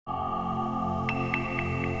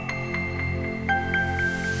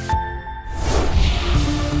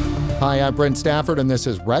Hi, I'm Brent Stafford, and this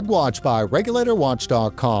is RegWatch by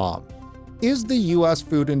RegulatorWatch.com. Is the U.S.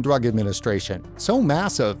 Food and Drug Administration so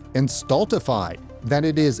massive and stultified that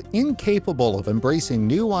it is incapable of embracing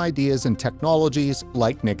new ideas and technologies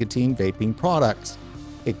like nicotine vaping products?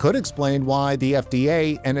 It could explain why the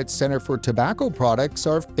FDA and its Center for Tobacco Products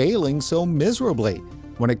are failing so miserably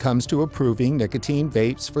when it comes to approving nicotine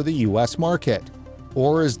vapes for the U.S. market.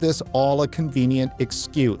 Or is this all a convenient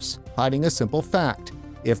excuse, hiding a simple fact?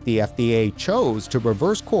 If the FDA chose to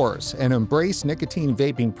reverse course and embrace nicotine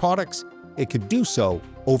vaping products, it could do so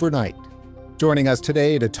overnight. Joining us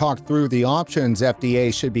today to talk through the options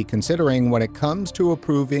FDA should be considering when it comes to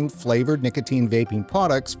approving flavored nicotine vaping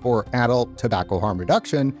products for adult tobacco harm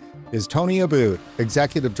reduction is Tony Aboud,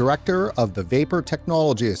 Executive Director of the Vapor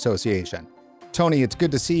Technology Association. Tony, it's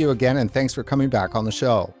good to see you again, and thanks for coming back on the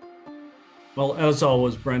show. Well, as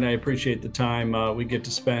always, Brent, I appreciate the time we get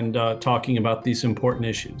to spend talking about these important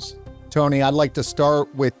issues. Tony, I'd like to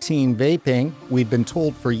start with teen vaping. We've been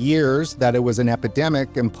told for years that it was an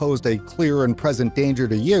epidemic and posed a clear and present danger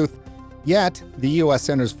to youth. Yet, the U.S.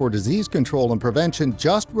 Centers for Disease Control and Prevention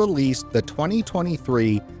just released the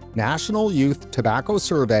 2023 National Youth Tobacco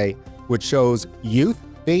Survey, which shows youth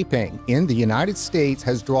vaping in the United States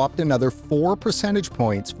has dropped another 4 percentage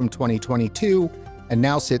points from 2022 and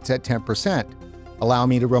now sits at 10%. Allow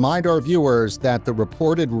me to remind our viewers that the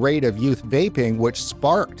reported rate of youth vaping, which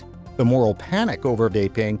sparked the moral panic over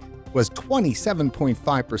vaping, was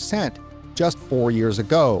 27.5% just 4 years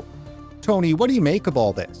ago. Tony, what do you make of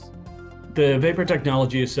all this? The Vapor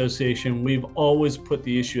Technology Association, we've always put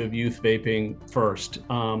the issue of youth vaping first,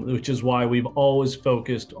 which is why we've always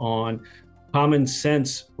focused on common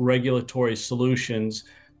sense regulatory solutions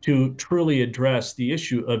to truly address the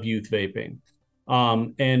issue of youth vaping.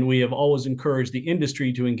 And we have always encouraged the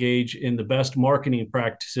industry to engage in the best marketing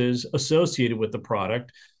practices associated with the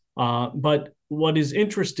product. But what is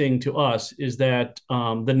interesting to us is that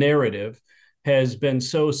the narrative has been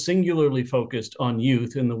so singularly focused on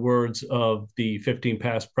youth, in the words of the 15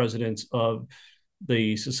 past presidents of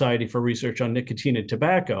the Society for Research on Nicotine and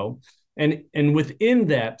Tobacco. And within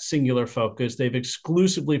that singular focus, they've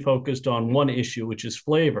exclusively focused on one issue, which is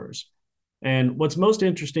flavors. And what's most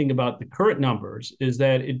interesting about the current numbers is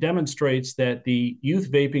that it demonstrates that the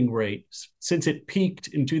youth vaping rate, since it peaked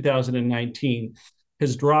in 2019,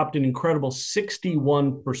 has dropped an incredible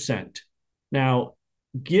 61%. Now,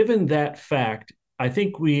 given that fact, I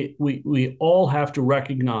think we all have to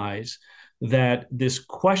recognize that this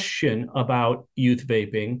question about youth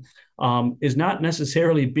vaping is not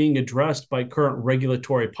necessarily being addressed by current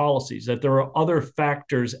regulatory policies, that there are other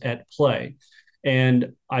factors at play.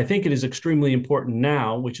 And I think it is extremely important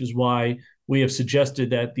now, which is why we have suggested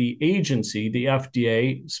that the agency, the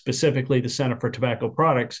FDA, specifically the Center for Tobacco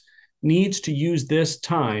Products, needs to use this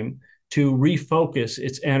time to refocus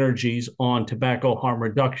its energies on tobacco harm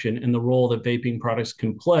reduction and the role that vaping products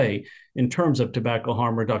can play in terms of tobacco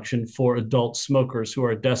harm reduction for adult smokers who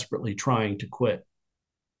are desperately trying to quit.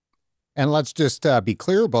 And let's just be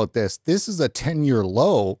clear about this. This is a 10-year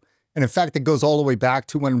low. And in fact, it goes all the way back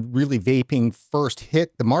to when really vaping first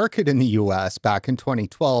hit the market in the US back in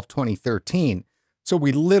 2012, 2013. So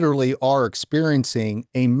we literally are experiencing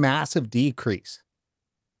a massive decrease.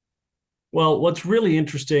 Well, what's really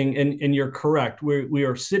interesting, and you're correct, we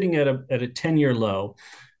are sitting at a 10-year low.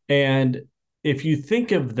 And if you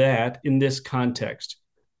think of that in this context,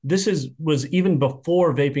 was even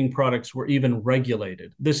before vaping products were even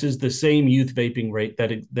regulated. This is the same youth vaping rate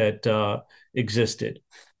that existed.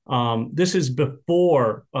 This is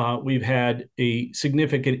before we've had a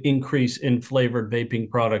significant increase in flavored vaping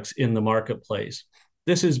products in the marketplace.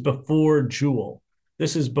 This is before Juul.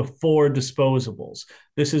 This is before disposables.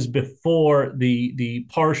 This is before the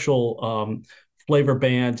partial flavor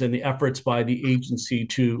bans and the efforts by the agency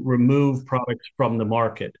to remove products from the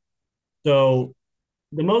market. So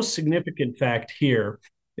the most significant fact here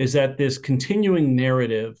is that this continuing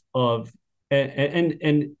narrative of,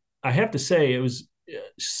 and I have to say, it was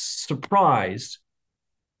surprised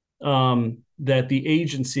that the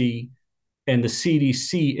agency and the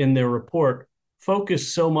CDC in their report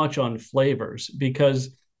focus so much on flavors,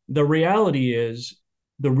 because the reality is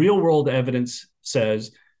the real world evidence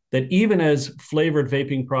says that even as flavored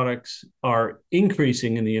vaping products are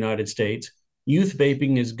increasing in the United States, youth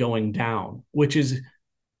vaping is going down, which is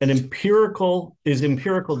empirical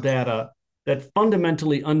data that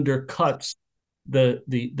fundamentally undercuts the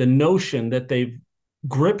notion that they've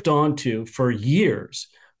gripped onto for years,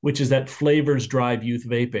 which is that flavors drive youth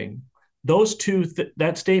vaping. Those two,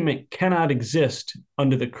 that statement cannot exist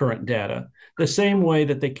under the current data. The same way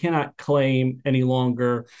that they cannot claim any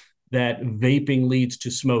longer that vaping leads to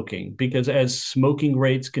smoking, because as smoking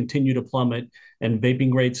rates continue to plummet and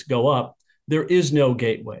vaping rates go up, there is no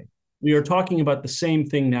gateway. We are talking about the same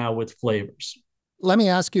thing now with flavors. Let me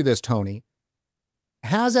ask you this, Tony.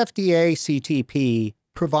 Has FDA CTP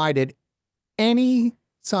provided any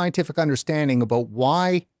scientific understanding about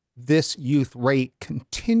why this youth rate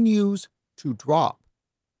continues to drop?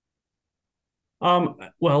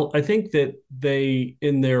 Well, I think that they,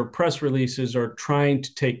 in their press releases, are trying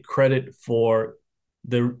to take credit for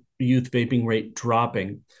the youth vaping rate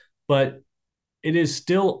dropping, but it is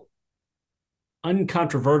still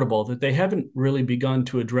uncontrovertible that they haven't really begun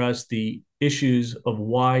to address the issues of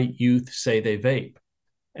why youth say they vape.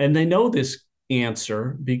 And they know this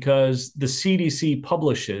answer because the CDC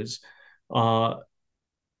publishes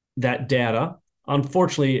that data.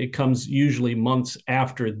 Unfortunately, it comes usually months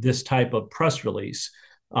after this type of press release,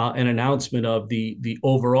 an announcement of the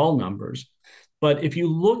overall numbers. But if you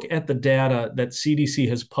look at the data that CDC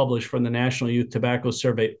has published from the National Youth Tobacco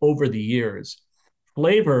Survey over the years,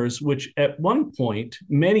 flavors, which at one point,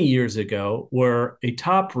 many years ago, were a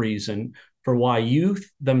top reason for why youth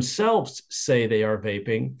themselves say they are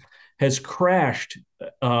vaping, has crashed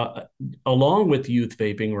along with youth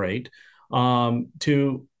vaping rate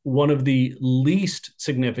to one of the least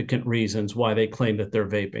significant reasons why they claim that they're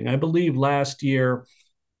vaping. I believe last year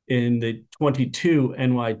in the 22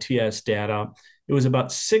 NYTS data, it was about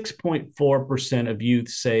 6.4% of youth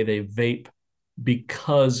say they vape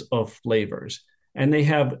because of flavors. And they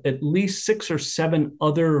have at least 6 or 7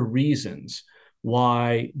 other reasons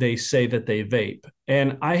why they say that they vape.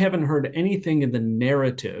 And I haven't heard anything in the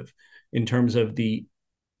narrative in terms of the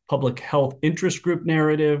public health interest group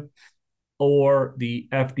narrative or the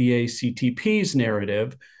FDA CTP's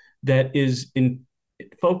narrative that is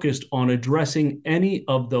focused on addressing any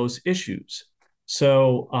of those issues.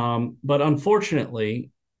 So, but unfortunately,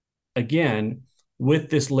 again, with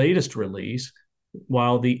this latest release,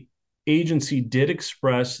 while the agency did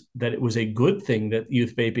express that it was a good thing that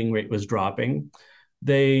youth vaping rate was dropping,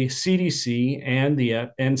 the CDC and the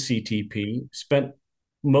NCTP spent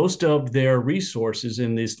most of their resources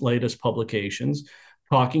in these latest publications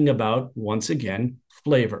talking about, once again,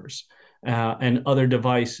 flavors and other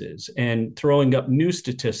devices and throwing up new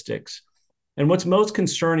statistics. And what's most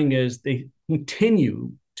concerning is they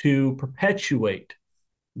continue to perpetuate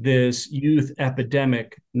this youth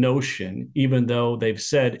epidemic notion, even though they've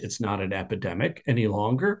said it's not an epidemic any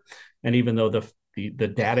longer, and even though the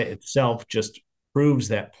data itself just proves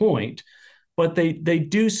that point. But they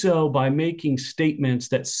do so by making statements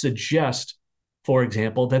that suggest, for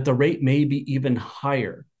example, that the rate may be even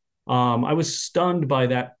higher. I was stunned by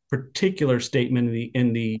that particular statement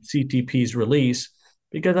in the CTP's release,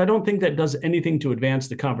 because I don't think that does anything to advance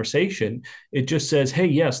the conversation. It just says, hey,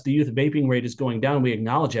 yes, the youth vaping rate is going down. We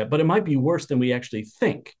acknowledge that, but it might be worse than we actually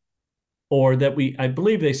think. Or that I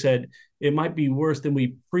believe they said it might be worse than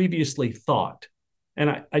we previously thought.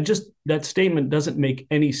 And that statement doesn't make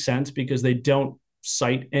any sense because they don't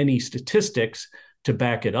cite any statistics to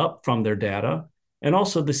back it up from their data. And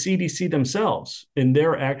also the CDC themselves, in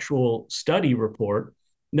their actual study report,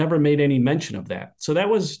 never made any mention of that. So that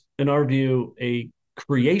was, in our view, a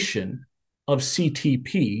creation of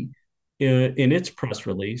CTP in its press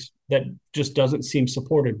release that just doesn't seem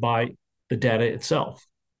supported by the data itself.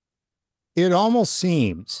 It almost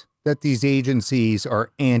seems that these agencies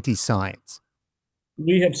are anti-science.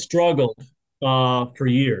 We have struggled for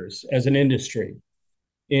years as an industry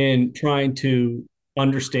in trying to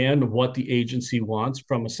understand what the agency wants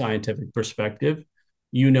from a scientific perspective.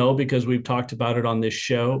 You know, because we've talked about it on this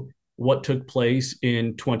show, what took place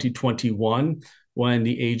in 2021 when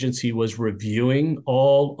the agency was reviewing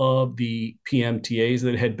all of the PMTAs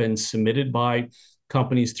that had been submitted by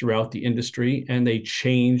companies throughout the industry, and they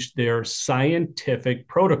changed their scientific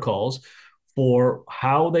protocols for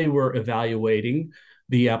how they were evaluating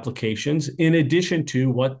the applications, in addition to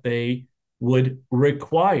what they would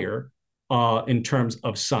require in terms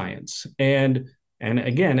of science. And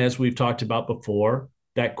again, as we've talked about before,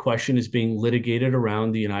 that question is being litigated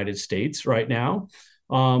around the United States right now.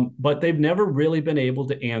 But they've never really been able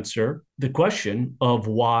to answer the question of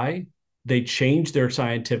why they changed their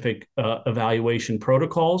scientific evaluation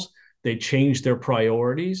protocols, they changed their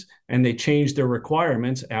priorities, and they changed their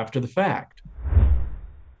requirements after the fact.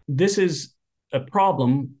 This is a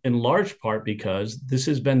problem in large part because this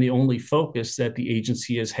has been the only focus that the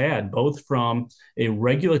agency has had, both from a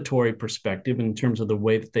regulatory perspective in terms of the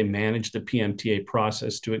way that they manage the PMTA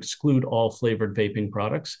process to exclude all flavored vaping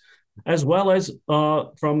products, as well as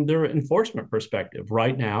from their enforcement perspective.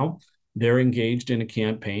 Right now, they're engaged in a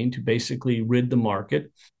campaign to basically rid the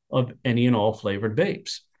market of any and all flavored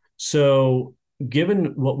vapes. So,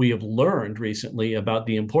 given what we have learned recently about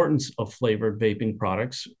the importance of flavored vaping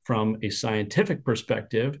products from a scientific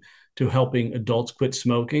perspective to helping adults quit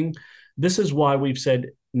smoking, this is why we've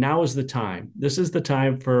said now is the time. This is the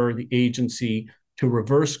time for the agency to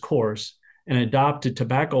reverse course and adopt a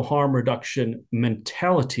tobacco harm reduction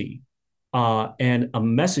mentality and a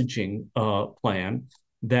messaging plan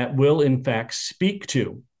that will, in fact, speak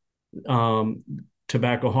to um,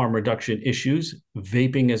 tobacco harm reduction issues,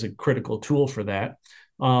 vaping as a critical tool for that,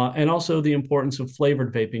 and also the importance of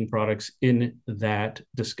flavored vaping products in that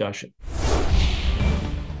discussion.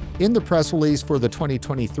 In the press release for the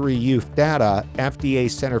 2023 youth data, FDA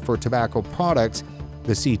Center for Tobacco Products,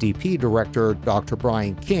 the CTP director, Dr.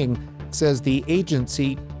 Brian King, says the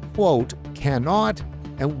agency, quote, cannot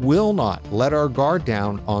and will not let our guard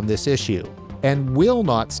down on this issue, and will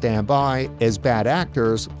not stand by as bad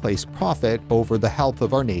actors place profit over the health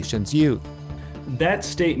of our nation's youth. That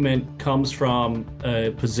statement comes from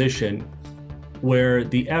a position where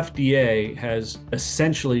the FDA has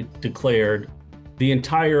essentially declared the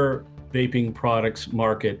entire vaping products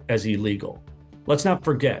market as illegal. Let's not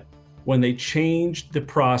forget, when they changed the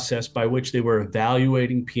process by which they were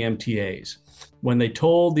evaluating PMTAs, when they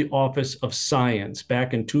told the Office of Science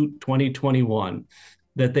back in 2021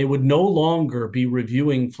 that they would no longer be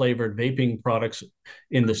reviewing flavored vaping products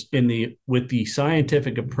with the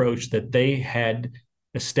scientific approach that they had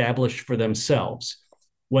established for themselves,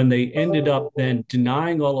 when they ended up then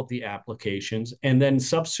denying all of the applications and then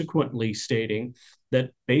subsequently stating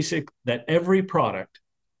that every product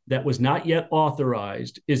that was not yet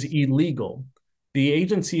authorized is illegal, the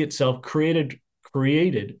agency itself created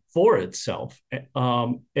for itself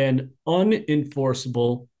an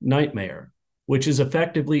unenforceable nightmare, which is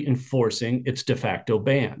effectively enforcing its de facto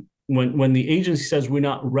ban. When the agency says we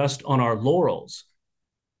not rest on our laurels,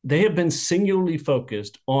 they have been singularly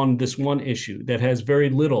focused on this one issue that has very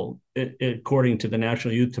little, according to the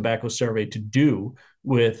National Youth Tobacco Survey, to do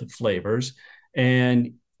with flavors.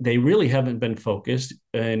 And they really haven't been focused,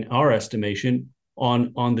 in our estimation,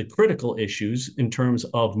 on the critical issues in terms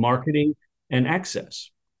of marketing and access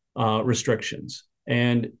restrictions.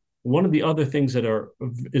 And one of the other things that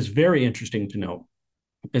is very interesting to note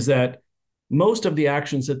is that most of the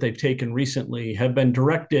actions that they've taken recently have been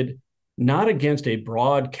directed not against a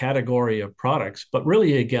broad category of products, but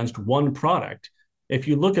really against one product. If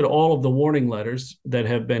you look at all of the warning letters that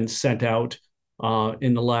have been sent out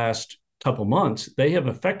in the last couple months, they have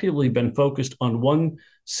effectively been focused on one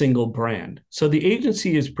single brand. So the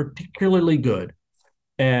agency is particularly good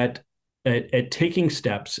at taking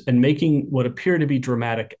steps and making what appear to be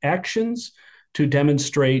dramatic actions to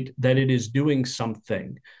demonstrate that it is doing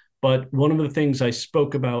something. But one of the things I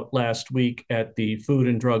spoke about last week at the Food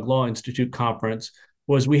and Drug Law Institute conference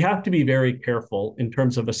was we have to be very careful in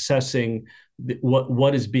terms of assessing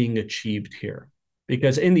what is being achieved here.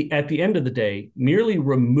 Because at the end of the day, merely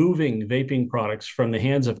removing vaping products from the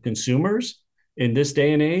hands of consumers in this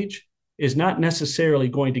day and age is not necessarily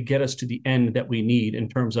going to get us to the end that we need in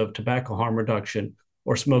terms of tobacco harm reduction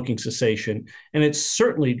or smoking cessation. And it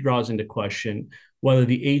certainly draws into question whether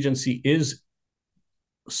the agency is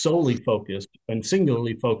solely focused and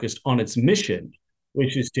singularly focused on its mission,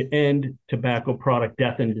 which is to end tobacco product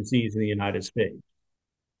death and disease in the United States.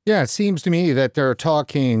 Yeah, it seems to me that they're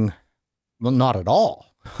talking, well, not at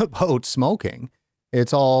all about smoking.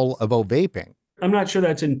 It's all about vaping. I'm not sure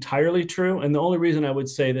that's entirely true. And the only reason I would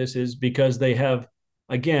say this is because they have,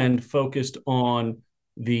 again, focused on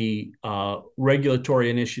the regulatory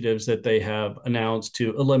initiatives that they have announced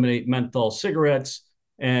to eliminate menthol cigarettes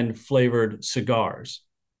and flavored cigars.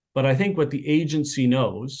 But I think what the agency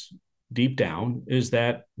knows deep down is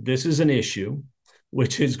that this is an issue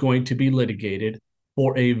which is going to be litigated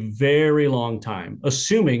for a very long time,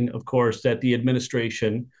 assuming, of course, that the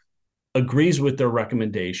administration agrees with their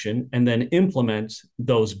recommendation and then implements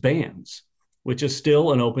those bans, which is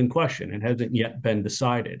still an open question and hasn't yet been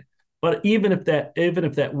decided. But even if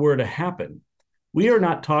that were to happen, we are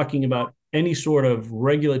not talking about any sort of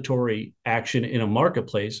regulatory action in a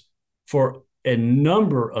marketplace for a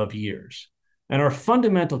number of years. And our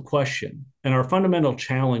fundamental question and our fundamental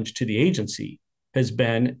challenge to the agency has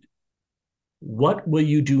been, what will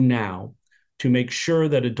you do now to make sure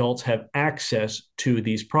that adults have access to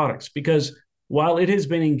these products? Because while it has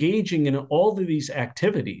been engaging in all of these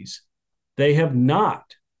activities, they have not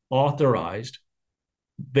authorized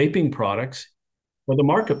vaping products for the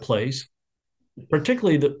marketplace,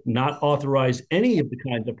 particularly not authorized any of the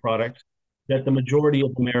kinds of products that the majority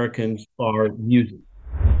of Americans are using.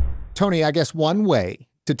 Tony, I guess one way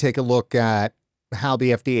to take a look at how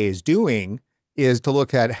the FDA is doing is to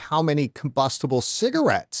look at how many combustible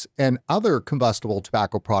cigarettes and other combustible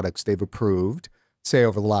tobacco products they've approved, say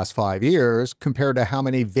over the last 5 years, compared to how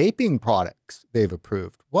many vaping products they've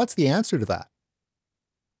approved. What's the answer to that?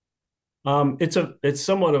 It's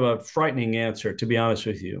somewhat of a frightening answer, to be honest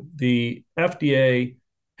with you. The FDA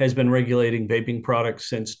has been regulating vaping products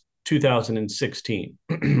since 2016.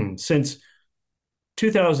 Since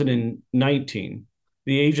 2019,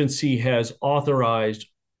 the agency has authorized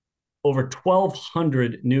over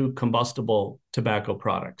 1,200 new combustible tobacco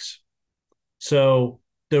products. So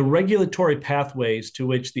the regulatory pathways to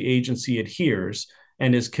which the agency adheres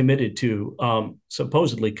and is committed to,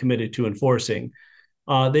 supposedly committed to enforcing,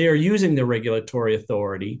 they are using the regulatory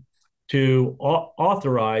authority to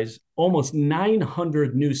authorize almost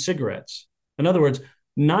 900 new cigarettes. In other words,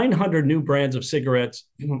 900 new brands of cigarettes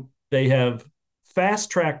they have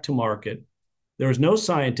fast-tracked to market. There is no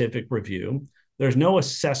scientific review. There's no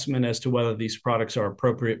assessment as to whether these products are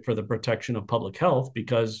appropriate for the protection of public health,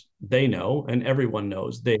 because they know, and everyone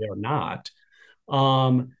knows, they are not.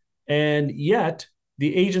 And yet,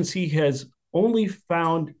 the agency has only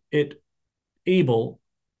found it able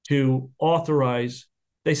to authorize,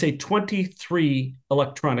 they say, 23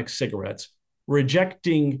 electronic cigarettes,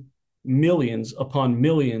 rejecting millions upon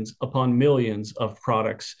millions upon millions of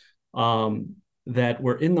products that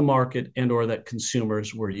were in the market and or that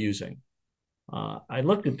consumers were using. I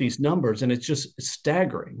looked at these numbers and it's just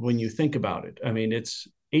staggering when you think about it. I mean, it's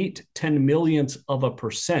 8-10 millionths of a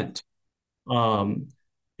percent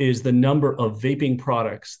is the number of vaping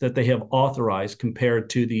products that they have authorized compared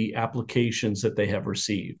to the applications that they have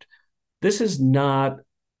received. This is not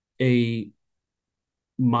a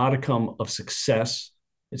modicum of success.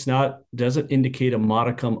 Doesn't indicate a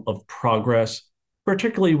modicum of progress,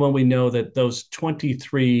 particularly when we know that those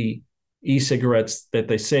 23 e-cigarettes that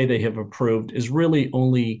they say they have approved is really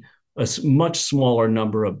only a much smaller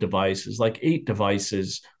number of devices, like 8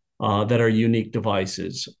 devices that are unique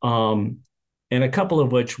devices, and a couple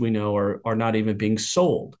of which we know are not even being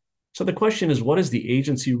sold. So the question is, what is the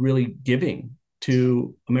agency really giving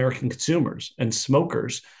to American consumers and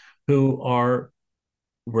smokers who are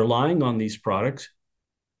relying on these products,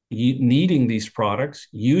 needing these products,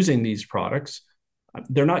 using these products?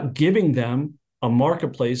 They're not giving them a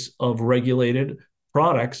marketplace of regulated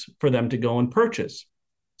products for them to go and purchase.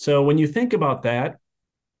 So when you think about that,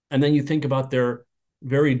 and then you think about their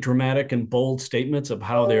very dramatic and bold statements of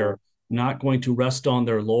how they're not going to rest on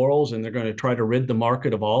their laurels and they're going to try to rid the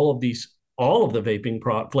market of all of the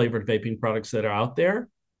flavored vaping products that are out there,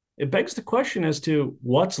 it begs the question as to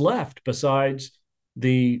what's left besides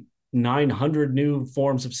the 900 new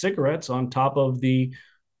forms of cigarettes on top of the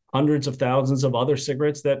hundreds of thousands of other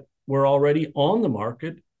cigarettes that were already on the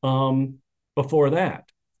market before that.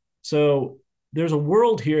 So there's a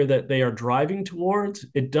world here that they are driving towards.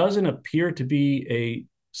 It doesn't appear to be a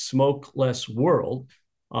smokeless world.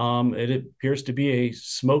 It appears to be a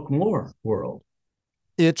smoke more world.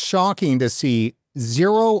 It's shocking to see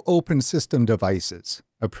 0 open system devices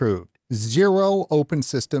approved, 0 open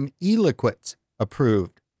system e-liquids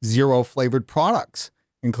approved, 0 flavored products,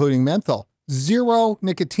 including menthol, 0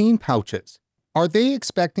 nicotine pouches. Are they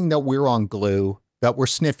expecting that we're on glue, that we're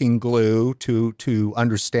sniffing glue to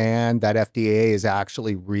understand that FDA is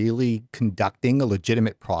actually really conducting a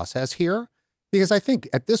legitimate process here? Because I think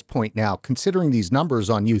at this point now, considering these numbers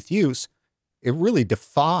on youth use, it really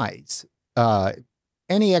defies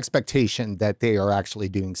any expectation that they are actually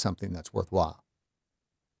doing something that's worthwhile.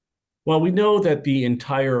 Well, we know that the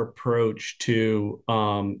entire approach to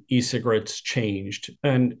e-cigarettes changed,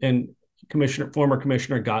 and former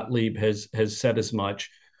Commissioner Gottlieb has said as much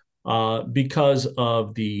because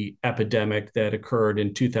of the epidemic that occurred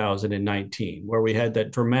in 2019, where we had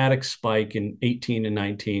that dramatic spike in 18 and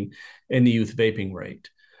 19 in the youth vaping rate.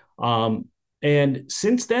 And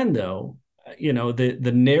since then, though,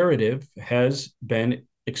 the narrative has been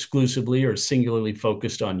exclusively or singularly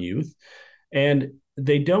focused on youth, and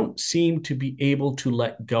they don't seem to be able to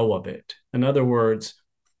let go of it. In other words,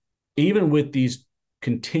 even with these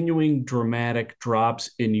continuing dramatic drops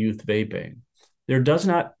in youth vaping, there does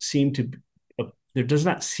not seem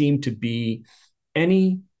to be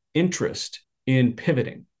any interest in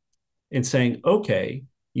pivoting and saying, okay,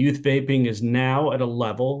 youth vaping is now at a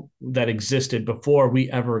level that existed before we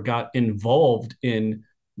ever got involved in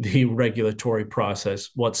the regulatory process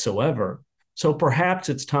whatsoever. So perhaps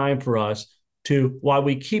it's time for us to, while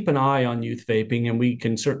we keep an eye on youth vaping, and we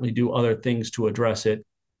can certainly do other things to address it,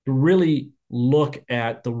 to really look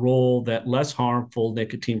at the role that less harmful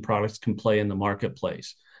nicotine products can play in the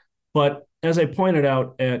marketplace. But as I pointed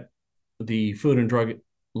out at the Food and Drug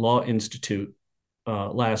Law Institute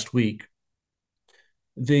last week,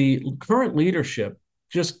 The current leadership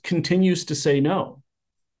just continues to say no.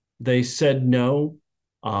 They said no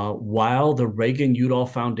while the Reagan-Udall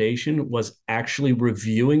Foundation was actually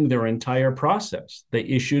reviewing their entire process. They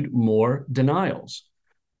issued more denials.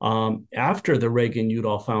 After the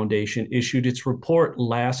Reagan-Udall Foundation issued its report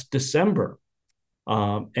last December,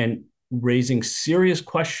 and raising serious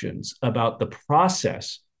questions about the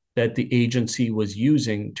process that the agency was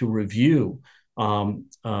using to review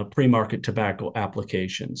pre-market tobacco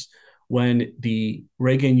applications. When the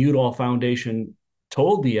Reagan-Udall Foundation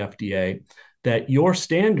told the FDA that your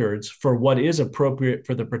standards for what is appropriate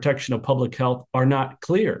for the protection of public health are not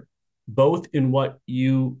clear, both in what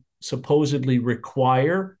you supposedly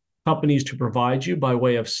require companies to provide you by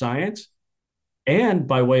way of science and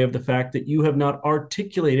by way of the fact that you have not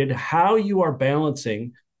articulated how you are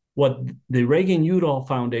balancing what the Reagan-Udall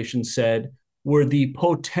Foundation said were the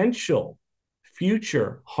potential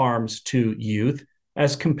future harms to youth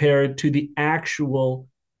as compared to the actual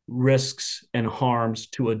risks and harms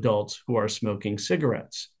to adults who are smoking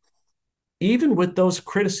cigarettes. Even with those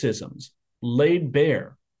criticisms laid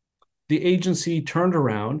bare, the agency turned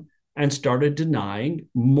around and started denying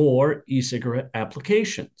more e-cigarette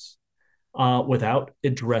applications without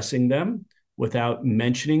addressing them, without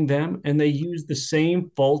mentioning them, and they used the same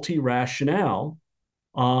faulty rationale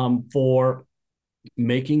for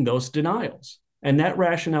making those denials. And that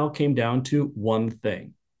rationale came down to one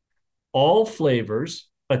thing: all flavors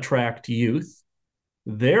attract youth.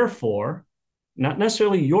 Therefore, not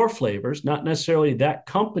necessarily your flavors, not necessarily that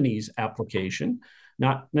company's application,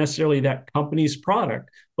 not necessarily that company's product,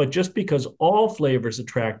 but just because all flavors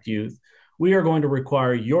attract youth, we are going to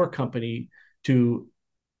require your company to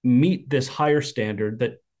meet this higher standard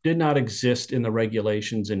that did not exist in the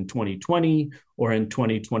regulations in 2020 or in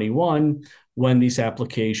 2021 when these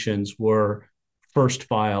applications were first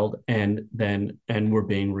filed and were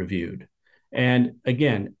being reviewed. And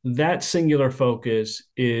again, that singular focus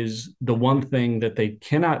is the one thing that they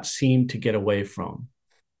cannot seem to get away from.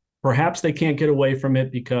 Perhaps they can't get away from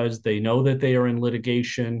it because they know that they are in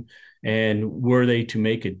litigation, and were they to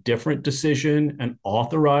make a different decision and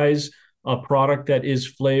authorize a product that is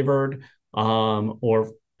flavored,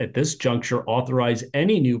 or at this juncture authorize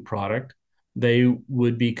any new product, they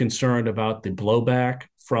would be concerned about the blowback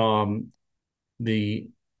from the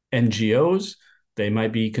NGOs. They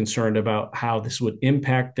might be concerned about how this would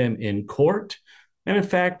impact them in court. And in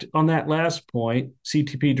fact, on that last point,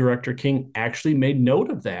 CTP Director King actually made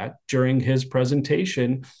note of that during his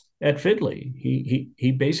presentation at Fidley.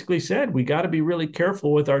 He basically said, we got to be really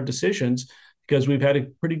careful with our decisions because we've had a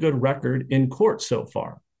pretty good record in court so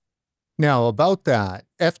far. Now, about that,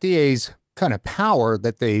 FDA's kind of power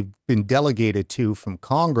that they've been delegated to from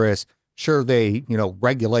Congress, sure, they,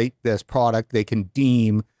 regulate this product. They can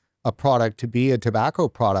deem a product to be a tobacco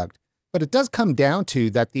product. But it does come down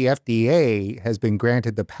to that the FDA has been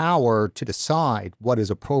granted the power to decide what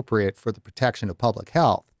is appropriate for the protection of public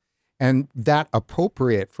health. And that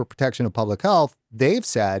appropriate for protection of public health, they've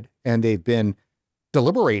said, and they've been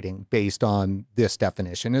deliberating based on this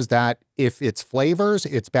definition, is that if it's flavors,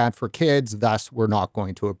 it's bad for kids, thus we're not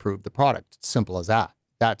going to approve the product. Simple as that.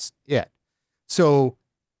 That's it. So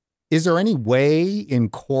is there any way in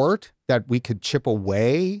court that we could chip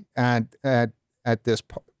away at this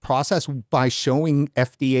process by showing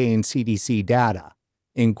FDA and CDC data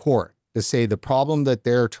in court to say the problem that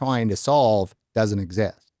they're trying to solve doesn't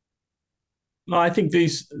exist? Well, I think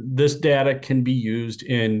this data can be used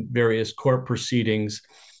in various court proceedings.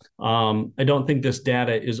 I don't think this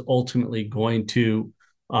data is ultimately going to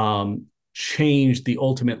change the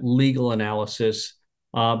ultimate legal analysis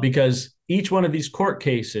because each one of these court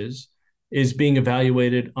cases is being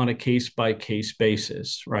evaluated on a case-by-case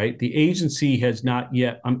basis, right? The agency has not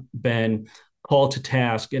yet been called to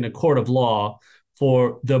task in a court of law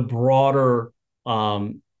for the broader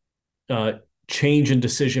change in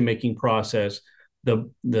decision-making process.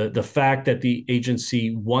 The fact that the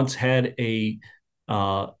agency once had a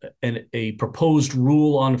proposed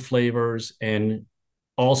rule on flavors and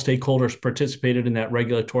all stakeholders participated in that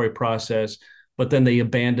regulatory process, but then they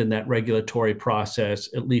abandoned that regulatory process,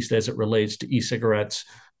 at least as it relates to e-cigarettes,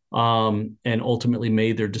 and ultimately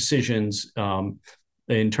made their decisions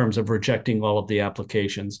in terms of rejecting all of the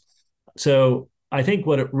applications. So I think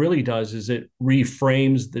what it really does is it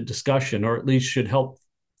reframes the discussion, or at least should help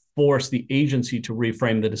force the agency to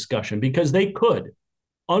reframe the discussion, because they could,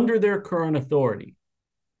 under their current authority,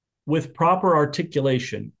 with proper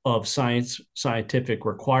articulation of scientific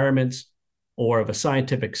requirements or of a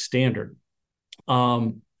scientific standard,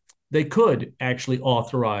 they could actually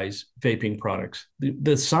authorize vaping products.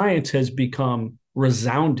 The science has become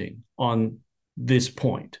resounding on this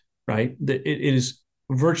point, right? It is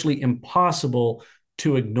virtually impossible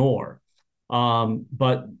to ignore.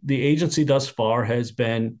 But the agency thus far has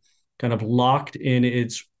been kind of locked in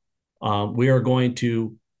its, we are going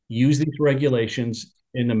to use these regulations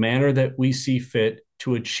in the manner that we see fit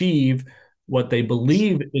to achieve what they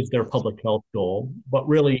believe is their public health goal, but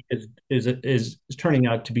really is turning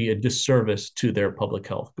out to be a disservice to their public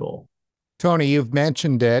health goal. Tony, you've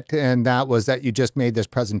mentioned it, and that was that you just made this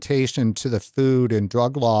presentation to the Food and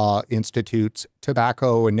Drug Law Institute's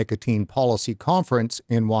Tobacco and Nicotine Policy Conference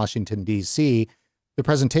in Washington, D.C. The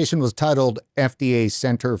presentation was titled FDA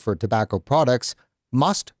Center for Tobacco Products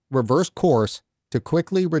Must Reverse Course to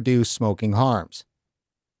Quickly Reduce Smoking Harms.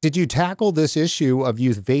 Did you tackle this issue of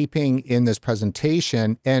youth vaping in this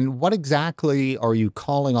presentation, and what exactly are you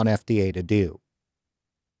calling on FDA to do?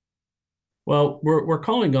 Well, we're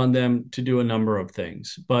calling on them to do a number of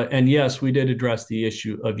things, and yes, we did address the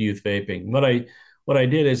issue of youth vaping. What I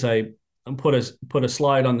did is I put a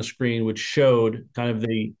slide on the screen which showed kind of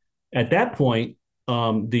at that point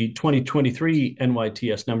the 2023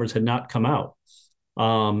 NYTS numbers had not come out,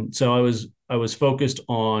 so I was focused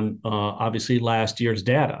on obviously last year's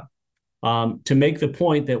data to make the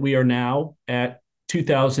point that we are now at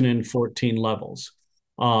 2014 levels,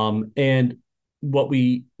 and what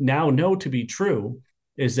we now know to be true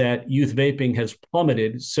is that youth vaping has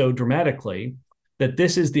plummeted so dramatically that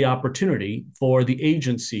this is the opportunity for the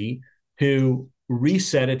agency to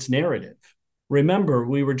reset its narrative. Remember,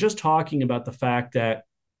 we were just talking about the fact that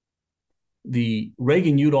the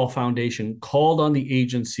Reagan-Udall Foundation called on the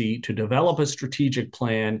agency to develop a strategic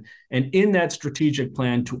plan, and in that strategic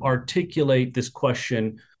plan to articulate this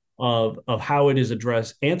question of how it is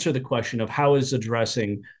answer the question of how it is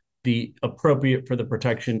addressing the appropriate for the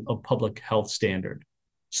protection of public health standard.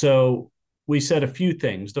 So we said a few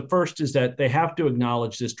things. The first is that they have to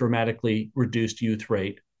acknowledge this dramatically reduced youth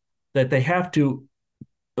rate, that they have to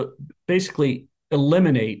basically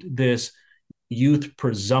eliminate this youth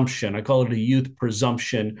presumption. I call it a youth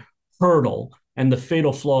presumption hurdle and the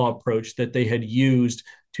fatal flaw approach that they had used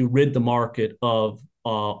to rid the market of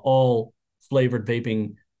all flavored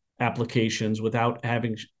vaping applications without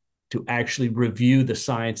having to actually review the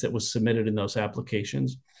science that was submitted in those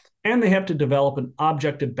applications. And they have to develop an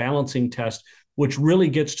objective balancing test, which really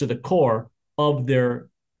gets to the core of their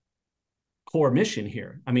core mission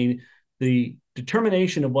here. I mean, the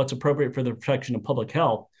determination of what's appropriate for the protection of public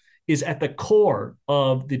health is at the core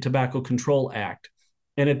of the Tobacco Control Act.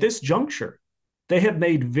 And at this juncture, they have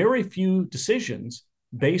made very few decisions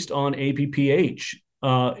based on APPH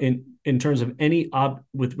in terms of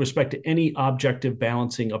with respect to any objective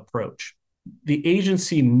balancing approach. The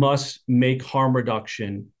agency must make harm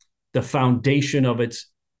reduction the foundation of its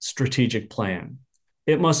strategic plan.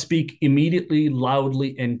 It must speak immediately,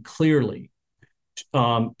 loudly, and clearly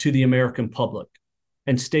to the American public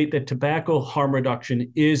and state that tobacco harm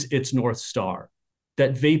reduction is its North Star,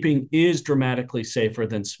 that vaping is dramatically safer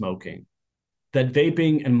than smoking, that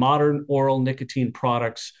vaping and modern oral nicotine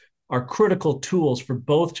products are critical tools for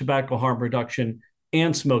both tobacco harm reduction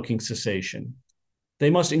and smoking cessation. They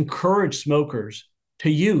must encourage smokers to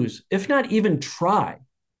use, if not even try,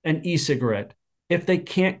 an e-cigarette if they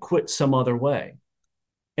can't quit some other way.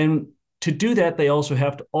 And to do that, they also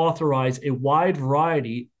have to authorize a wide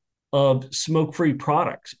variety of smoke-free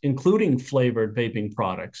products, including flavored vaping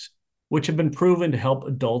products, which have been proven to help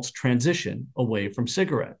adults transition away from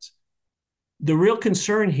cigarettes. The real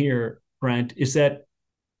concern here, Brent, is that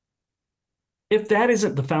if that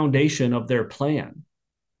isn't the foundation of their plan,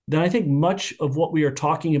 then I think much of what we are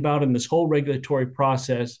talking about in this whole regulatory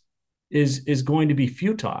process is going to be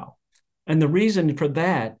futile. And the reason for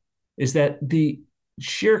that is that the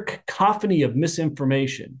sheer cacophony of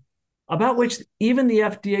misinformation about which even the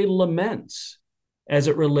FDA laments as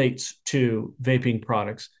it relates to vaping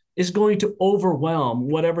products is going to overwhelm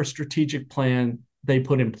whatever strategic plan they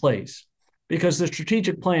put in place. Because the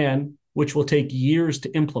strategic plan, which will take years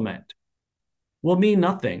to implement, will mean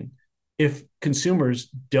nothing if consumers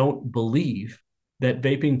don't believe that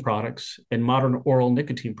vaping products and modern oral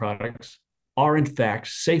nicotine products are in fact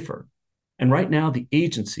safer. And right now, the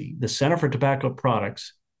agency, the Center for Tobacco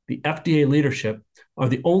Products, the FDA leadership are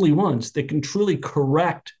the only ones that can truly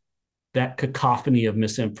correct that cacophony of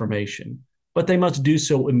misinformation. But they must do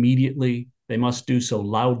so immediately, they must do so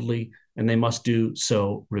loudly, and they must do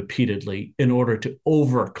so repeatedly in order to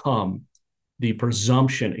overcome the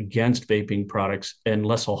presumption against vaping products and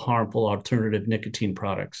less harmful alternative nicotine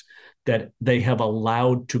products that they have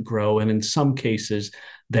allowed to grow, and in some cases,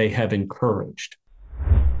 they have encouraged.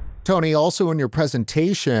 Tony, also in your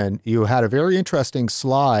presentation, you had a very interesting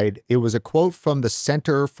slide. It was a quote from the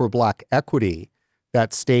Center for Black Equity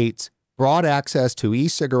that states, broad access to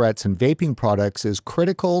e-cigarettes and vaping products is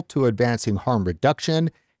critical to advancing harm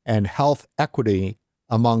reduction and health equity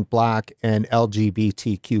among Black and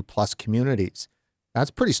LGBTQ plus communities.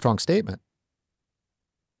 That's a pretty strong statement.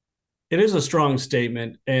 It is a strong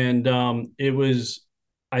statement, and it was,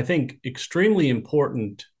 I think, extremely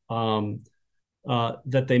important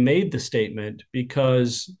that they made the statement,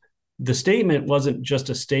 because the statement wasn't just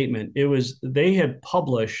a statement. It was, they had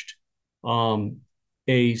published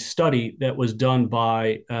a study that was done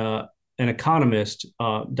by an economist,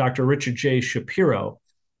 Dr. Richard J. Shapiro,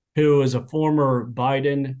 who is a former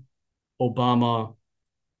Biden, Obama,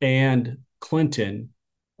 and Clinton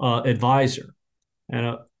advisor.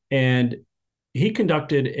 And he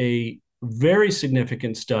conducted a very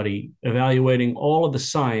significant study evaluating all of the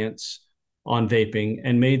science on vaping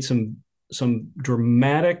and made some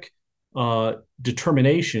dramatic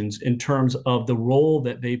determinations in terms of the role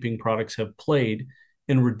that vaping products have played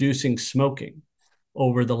in reducing smoking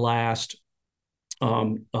over the last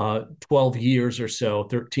 12 years or so,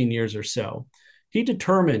 13 years or so. He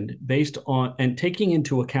determined, based on and taking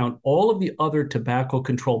into account all of the other tobacco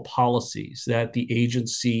control policies that the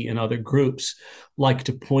agency and other groups like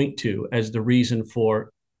to point to as the reason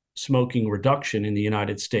for smoking reduction in the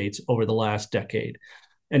United States over the last decade,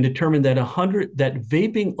 and determined that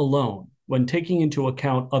vaping alone, when taking into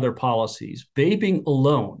account other policies, vaping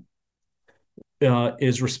alone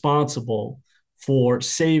is responsible for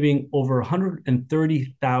saving over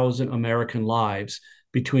 130,000 American lives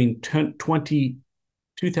between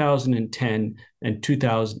 2010 and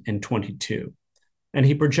 2022. And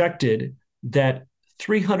he projected that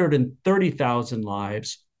 330,000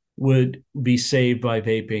 lives would be saved by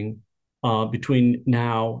vaping between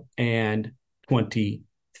now and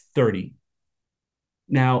 2030.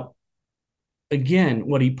 Now, again,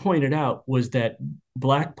 what he pointed out was that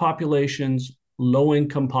Black populations,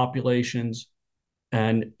 low-income populations,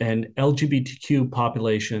 and LGBTQ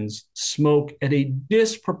populations smoke at a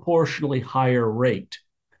disproportionately higher rate.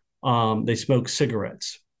 They smoke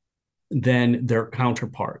cigarettes than their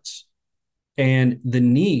counterparts. And the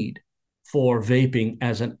need for vaping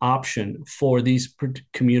as an option for these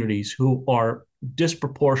communities who are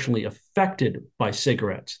disproportionately affected by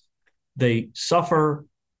cigarettes, they suffer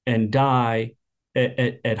and die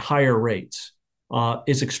at higher rates,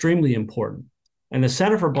 is extremely important. And the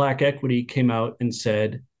Center for Black Equity came out and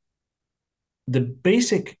said the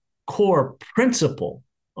basic core principle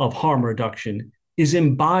of harm reduction is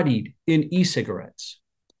embodied in e-cigarettes.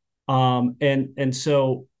 And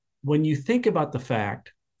so when you think about the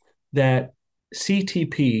fact that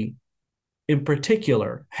CTP in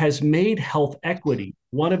particular has made health equity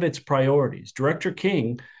one of its priorities, Director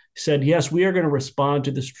King said, yes, we are going to respond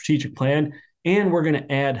to the strategic plan and we're going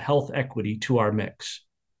to add health equity to our mix.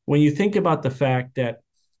 When you think about the fact that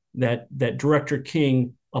Director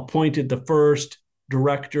King appointed the first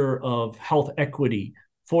director of health equity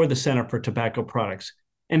for the Center for Tobacco Products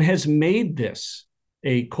and has made this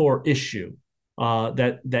a core issue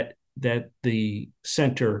that the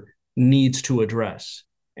center needs to address,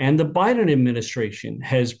 and the Biden administration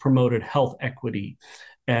has promoted health equity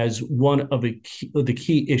as one of the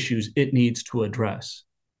key issues it needs to address.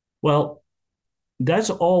 Well, that's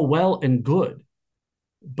all well and good,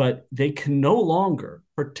 but they can no longer,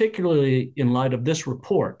 particularly in light of this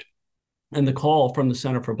report and the call from the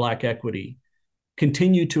Center for Black Equity,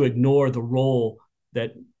 continue to ignore the role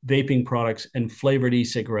that vaping products and flavored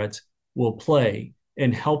e-cigarettes will play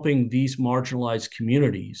in helping these marginalized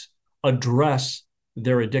communities address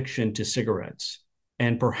their addiction to cigarettes.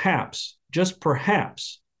 And perhaps, just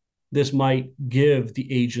perhaps, this might give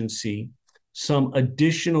the agency some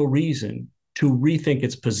additional reason to rethink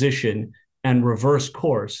its position and reverse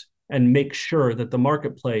course and make sure that the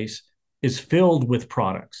marketplace is filled with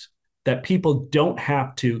products, that people don't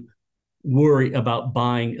have to worry about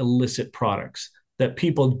buying illicit products, that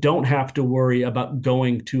people don't have to worry about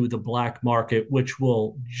going to the black market, which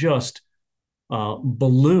will just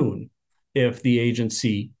balloon if the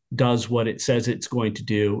agency does what it says it's going to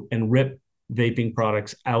do and rip vaping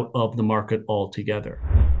products out of the market altogether.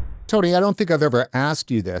 Tony, I don't think I've ever asked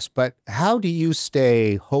you this, but how do you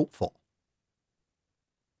stay hopeful?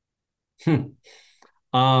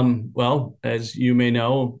 Well, as you may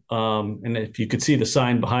know, and if you could see the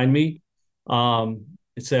sign behind me,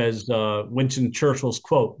 it says Winston Churchill's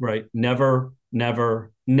quote, right? Never,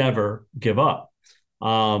 never, never give up.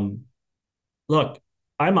 Look,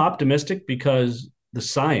 I'm optimistic because the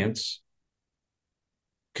science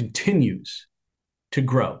continues to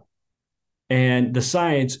grow. And the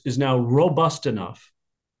science is now robust enough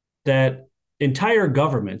that entire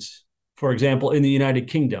governments, for example, in the United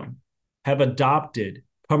Kingdom, have adopted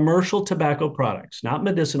commercial tobacco products, not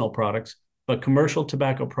medicinal products, but commercial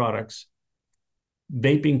tobacco products,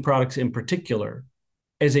 vaping products in particular,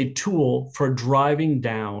 as a tool for driving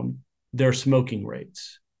down their smoking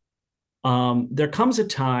rates. There comes a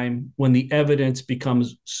time when the evidence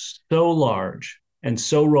becomes so large and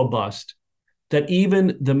so robust that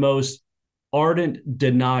even the most ardent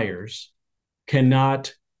deniers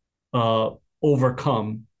cannot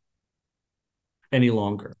overcome any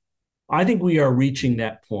longer. I think we are reaching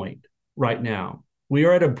that point right now. We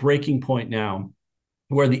are at a breaking point now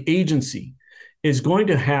where the agency is going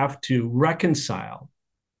to have to reconcile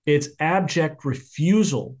its abject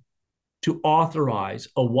refusal to authorize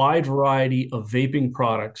a wide variety of vaping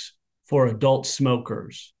products for adult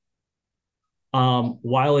smokers,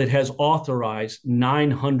 while it has authorized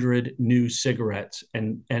 900 new cigarettes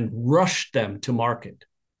and rushed them to market.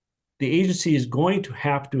 The agency is going to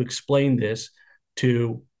have to explain this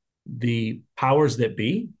to the powers that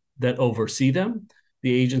be that oversee them.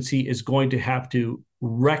 The agency is going to have to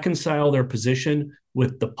reconcile their position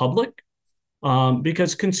with the public,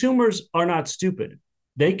 because consumers are not stupid.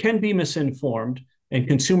 They can be misinformed, and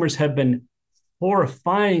consumers have been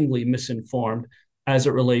horrifyingly misinformed as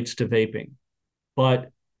it relates to vaping.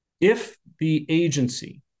 But if the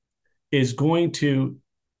agency is going to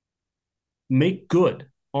make good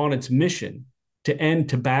on its mission to end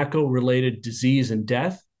tobacco-related disease and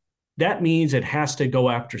death, that means it has to go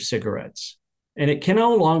after cigarettes. And it can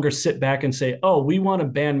no longer sit back and say, oh, we want to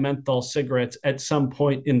ban menthol cigarettes at some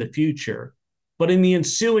point in the future. But in the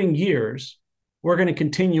ensuing years, we're going to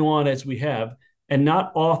continue on as we have and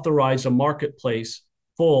not authorize a marketplace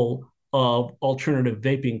full of alternative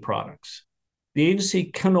vaping products. The agency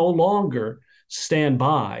can no longer stand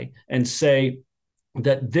by and say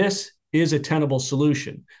that this is a tenable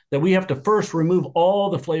solution, that we have to first remove all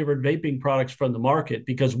the flavored vaping products from the market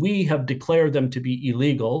because we have declared them to be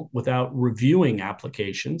illegal without reviewing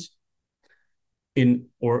applications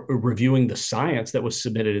or reviewing the science that was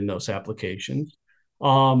submitted in those applications.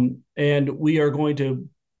 And we are going to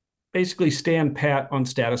basically stand pat on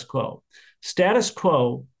status quo. Status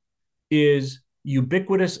quo is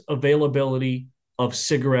ubiquitous availability of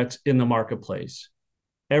cigarettes in the marketplace.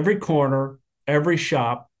 Every corner, every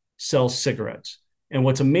shop sells cigarettes. And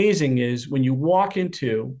what's amazing is when you walk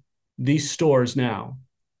into these stores now,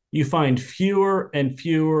 you find fewer and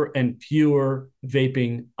fewer and fewer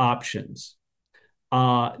vaping options.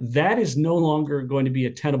 That is no longer going to be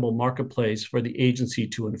a tenable marketplace for the agency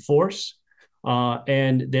to enforce.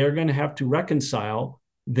 And they're going to have to reconcile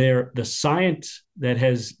the science that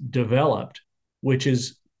has developed, which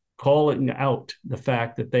is calling out the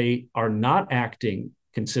fact that they are not acting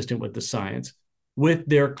consistent with the science, with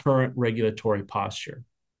their current regulatory posture.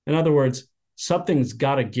 In other words, something's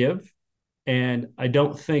got to give. And I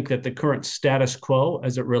don't think that the current status quo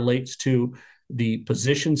as it relates to the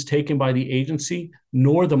positions taken by the agency,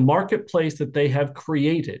 nor the marketplace that they have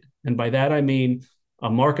created. And by that, I mean a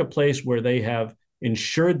marketplace where they have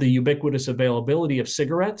ensured the ubiquitous availability of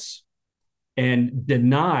cigarettes and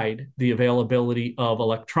denied the availability of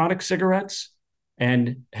electronic cigarettes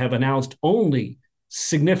and have announced only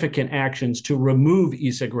significant actions to remove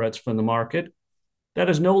e-cigarettes from the market. That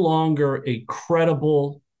is no longer a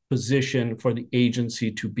credible position for the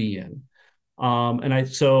agency to be in.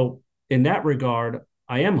 So in that regard,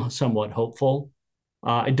 I am somewhat hopeful.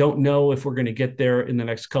 I don't know if we're going to get there in the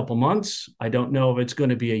next couple months. I don't know if it's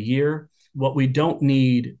going to be a year. What we don't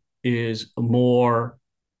need is more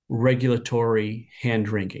regulatory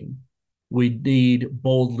hand-wringing. We need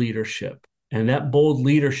bold leadership. And that bold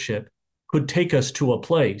leadership could take us to a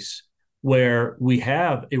place where we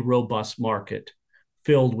have a robust market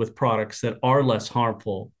filled with products that are less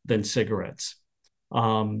harmful than cigarettes.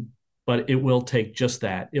 But it will take just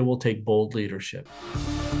that. It will take bold leadership.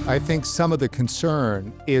 I think some of the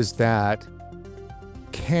concern is that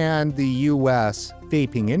can the U.S.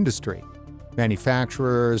 vaping industry,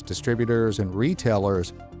 manufacturers, distributors, and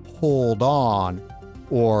retailers hold on,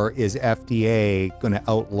 or is FDA going to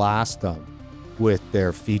outlast them with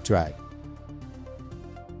their feet drag?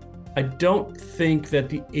 I don't think that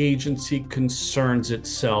the agency concerns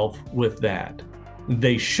itself with that.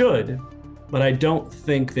 They should, but I don't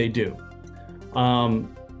think they do.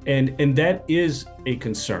 And that is a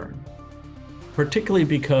concern, particularly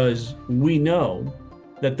because we know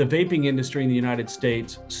that the vaping industry in the United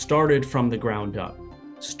States started from the ground up,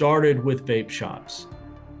 started with vape shops,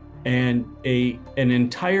 and an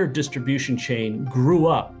entire distribution chain grew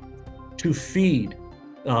up to feed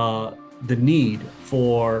the need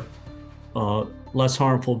for less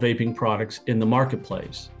harmful vaping products in the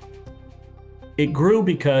marketplace. It grew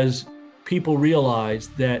because people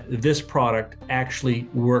realized that this product actually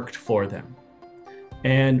worked for them.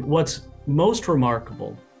 And what's most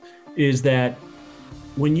remarkable is that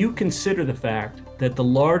when you consider the fact that the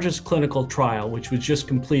largest clinical trial, which was just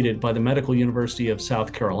completed by the Medical University of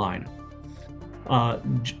South Carolina,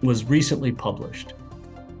 was recently published.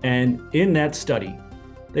 And in that study,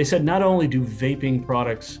 they said not only do vaping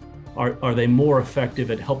products, are they more effective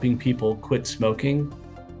at helping people quit smoking,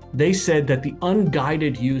 they said that the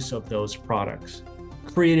unguided use of those products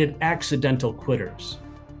created accidental quitters.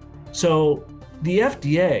 So the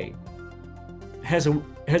FDA has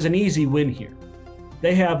an easy win here.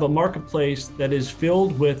 They have a marketplace that is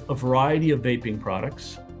filled with a variety of vaping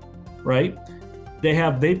products, right? They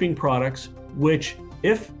have vaping products which,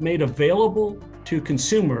 if made available to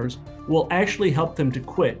consumers, will actually help them to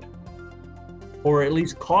quit, or at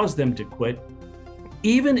least cause them to quit,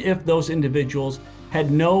 even if those individuals had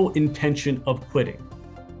no intention of quitting.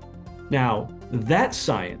 Now, that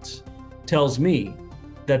science tells me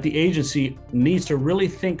that the agency needs to really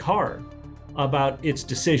think hard about its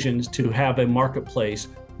decisions to have a marketplace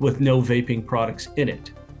with no vaping products in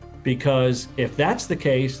it. Because if that's the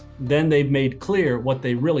case, then they've made clear what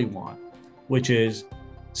they really want, which is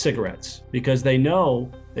cigarettes, because they know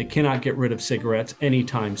they cannot get rid of cigarettes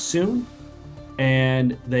anytime soon.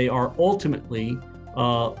 And they are ultimately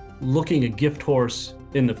looking a gift horse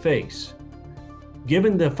in the face.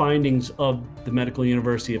 Given the findings of the Medical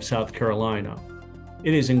University of South Carolina,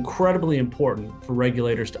 it is incredibly important for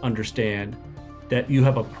regulators to understand that you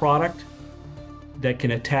have a product that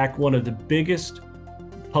can attack one of the biggest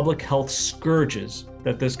public health scourges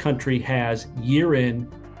that this country has year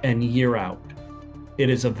in and year out. It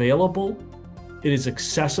is available, it is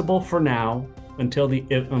accessible for now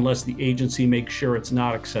unless the agency makes sure it's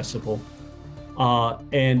not accessible,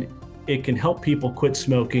 and it can help people quit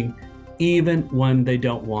smoking even when they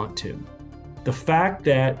don't want to. The fact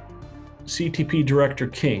that CTP Director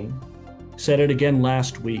King said it again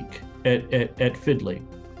last week at Fidley,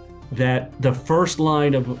 that the first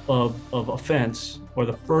line of offense, or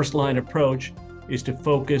the first line approach, is to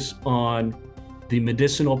focus on the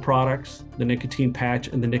medicinal products, the nicotine patch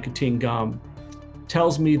and the nicotine gum,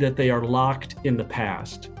 tells me that they are locked in the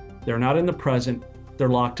past. They're not in the present, they're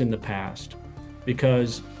locked in the past.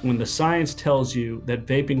 Because when the science tells you that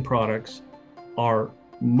vaping products are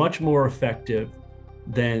much more effective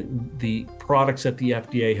than the products that the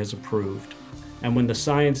FDA has approved, and when the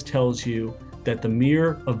science tells you that the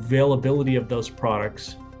mere availability of those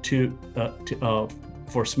products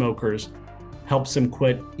for smokers helps them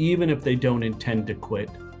quit even if they don't intend to quit,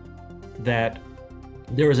 that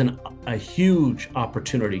there is a huge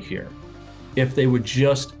opportunity here if they would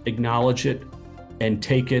just acknowledge it and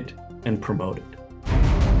take it and promote it.